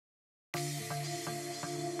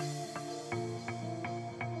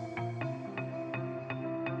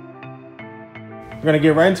We're gonna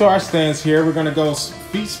get right into our stance here. We're gonna go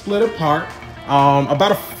feet split apart,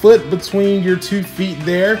 about a foot between your 2 feet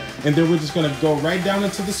there, and then we're just gonna go right down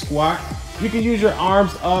into the squat. You can use your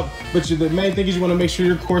arms up, but the main thing is you wanna make sure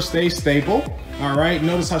your core stays stable. All right,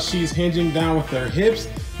 notice how she's hinging down with her hips.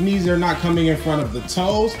 Knees are not coming in front of the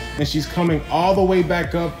toes, and she's coming all the way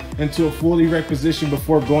back up into a full erect position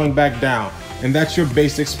before going back down. And that's your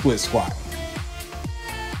basic split squat.